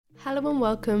Hello and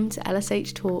welcome to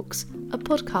LSH Talks, a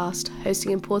podcast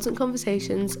hosting important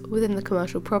conversations within the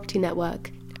commercial property network.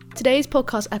 Today's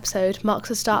podcast episode marks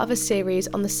the start of a series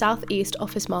on the South East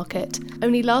office market.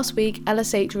 Only last week,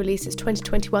 LSH released its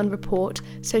 2021 report,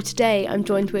 so today I'm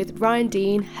joined with Ryan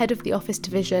Dean, Head of the Office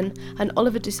Division, and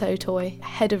Oliver de Sotoy,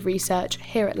 Head of Research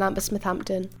here at Lambeth Smith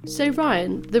Hampton. So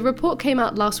Ryan, the report came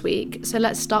out last week, so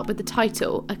let's start with the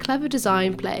title, A Clever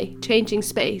Design Play, Changing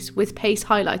Space with Pace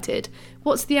Highlighted.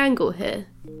 What's the angle here?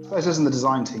 I suppose the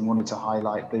design team wanted to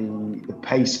highlight the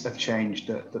pace of change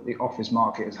that the office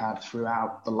market has had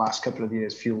throughout the last couple of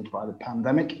years, fueled by the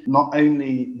pandemic. Not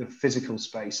only the physical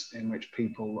space in which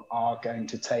people are going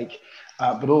to take,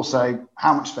 but also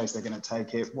how much space they're going to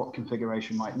take it, what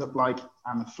configuration might look like,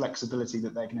 and the flexibility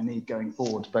that they're going to need going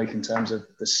forward, both in terms of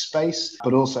the space,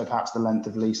 but also perhaps the length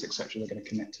of lease, etc. they're going to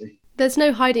commit to. There's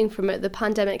no hiding from it, the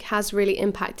pandemic has really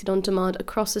impacted on demand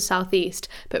across the South East,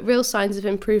 but real signs of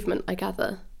improvement, I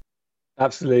gather.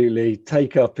 Absolutely.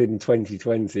 Take up in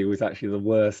 2020 was actually the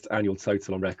worst annual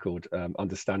total on record,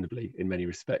 understandably, in many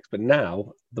respects. But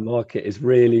now the market is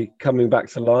really coming back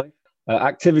to life.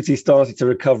 Activity started to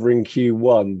recover in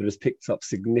Q1, but has picked up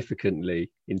significantly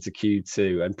into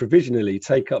Q2. And provisionally,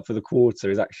 take up for the quarter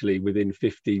is actually within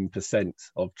 15%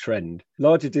 of trend.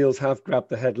 Larger deals have grabbed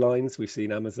the headlines. We've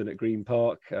seen Amazon at Green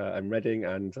Park and Reading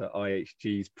and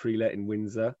IHG's pre-let in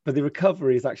Windsor. But the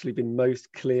recovery has actually been most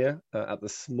clear at the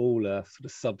smaller, sort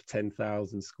of sub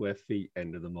 10,000 square feet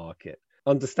end of the market.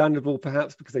 Understandable,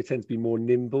 perhaps, because they tend to be more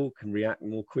nimble, can react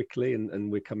more quickly,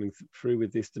 and we're coming through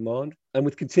with this demand. And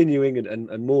with continuing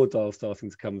and more dials starting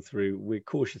to come through, we're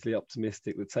cautiously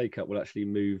optimistic that take-up will actually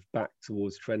move back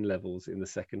towards trend levels in the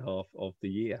second half of the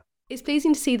year. It's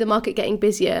pleasing to see the market getting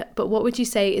busier, but what would you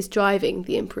say is driving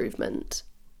the improvement?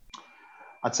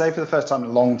 I'd say for the first time in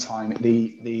a long time,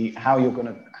 the how you're going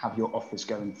to have your office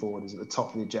going forward is at the top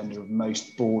of the agenda of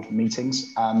most board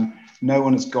meetings. No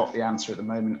one has got the answer at the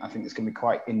moment. I think it's going to be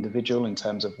quite individual in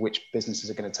terms of which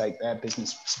businesses are going to take their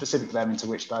business, specific them into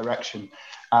which direction.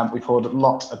 We've heard a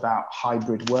lot about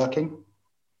hybrid working.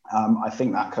 I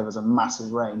think that covers a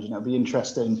massive range, and it'll be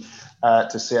interesting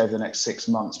to see over the next 6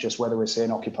 months just whether we're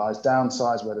seeing occupiers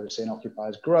downsize, whether we're seeing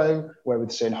occupiers grow, whether we're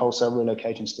seeing wholesale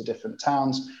relocations to different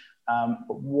towns.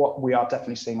 But what we are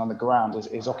definitely seeing on the ground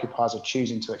is occupiers are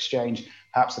choosing to exchange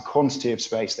perhaps the quantity of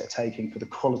space they're taking for the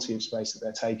quality of space that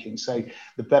they're taking. So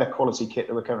the better quality kit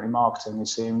that we're currently marketing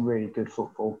is seeing really good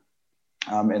footfall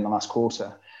in the last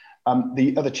quarter.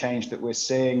 The other change that we're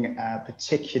seeing,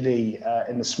 particularly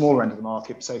in the smaller end of the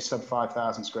market, say sub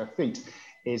 5,000 square feet,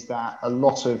 is that a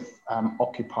lot of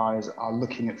occupiers are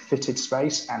looking at fitted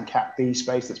space and Cat B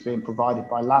space that's being provided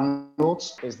by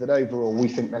landlords. Is that overall we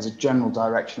think there's a general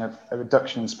direction of a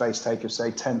reduction in space take of say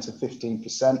 10 to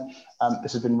 15%.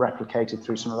 This has been replicated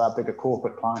through some of our bigger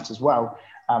corporate clients as well.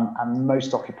 And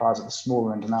most occupiers at the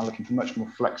smaller end are now looking for much more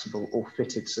flexible or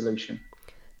fitted solution.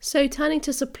 So turning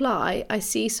to supply, I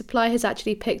see supply has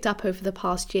actually picked up over the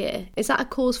past year. Is that a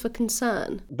cause for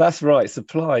concern? That's right.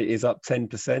 Supply is up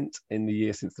 10% in the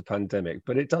year since the pandemic,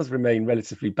 but it does remain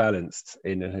relatively balanced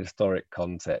in a historic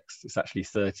context. It's actually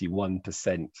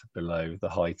 31% below the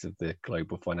height of the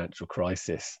global financial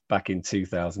crisis back in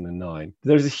 2009.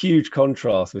 There's a huge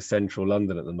contrast with central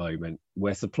London at the moment,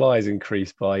 where supply has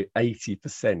increased by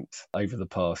 80% over the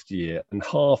past year, and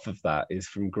half of that is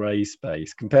from grey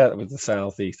space. Compare that with the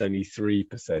southeast, only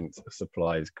 3% of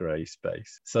supply is grey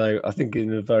space. So I think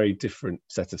in a very different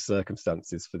set of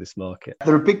circumstances for this market.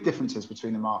 There are big differences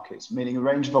between the markets, meaning a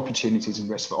range of opportunities and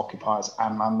risks for occupiers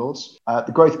and landlords.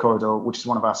 The growth corridor, which is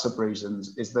one of our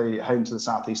sub-regions, is the home to the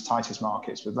southeast tightest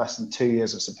markets, with less than 2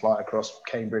 years of supply across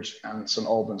Cambridge and St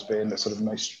Albans being the sort of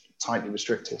most tightly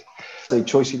restricted. The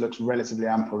choice looks relatively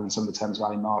ample in some of the Thames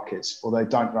Valley markets, although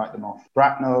don't write them off.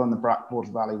 Bracknell and the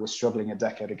Blackwater Valley were struggling a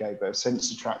decade ago, but have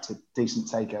since attracted decent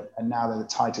take-up, and now they're the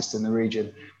tightest in the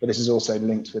region. But this is also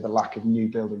linked with a lack of new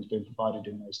buildings being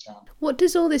provided in those towns. What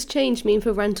does all this change mean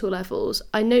for rental levels?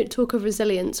 I note talk of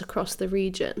resilience across the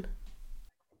region.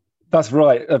 That's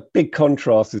right. A big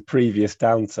contrast with previous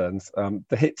downturns.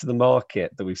 The hit to the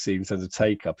market that we've seen in terms of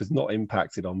take-up has not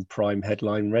impacted on prime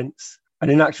headline rents. And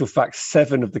in actual fact,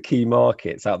 7 of the key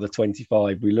markets out of the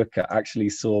 25 we look at actually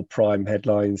saw prime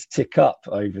headlines tick up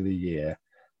over the year.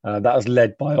 That was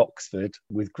led by Oxford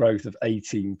with growth of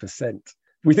 18%.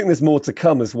 We think there's more to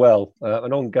come as well.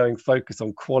 An ongoing focus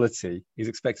on quality is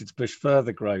expected to push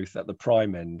further growth at the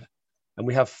prime end. And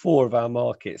we have 4 of our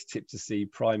markets tipped to see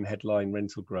prime headline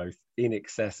rental growth in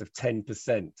excess of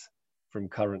 10% from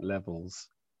current levels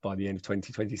by the end of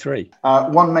 2023.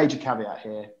 One major caveat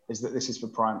here is that this is for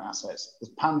prime assets. The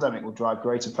pandemic will drive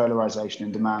greater polarisation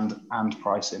in demand and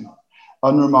pricing.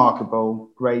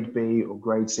 unremarkable grade B or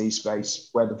grade C space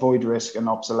where the void risk and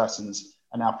obsolescence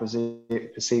are now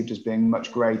perceived as being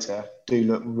much greater do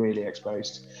look really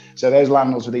exposed. So those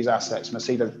landlords with these assets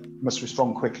must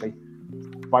respond quickly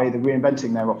by either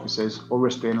reinventing their offices or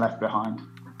risk being left behind.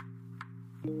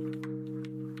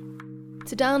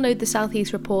 To download the South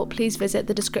East Report, please visit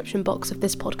the description box of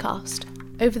this podcast.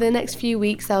 Over the next few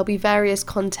weeks, there will be various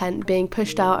content being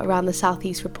pushed out around the South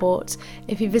East Report.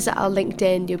 If you visit our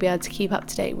LinkedIn, you'll be able to keep up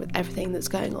to date with everything that's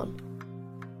going on.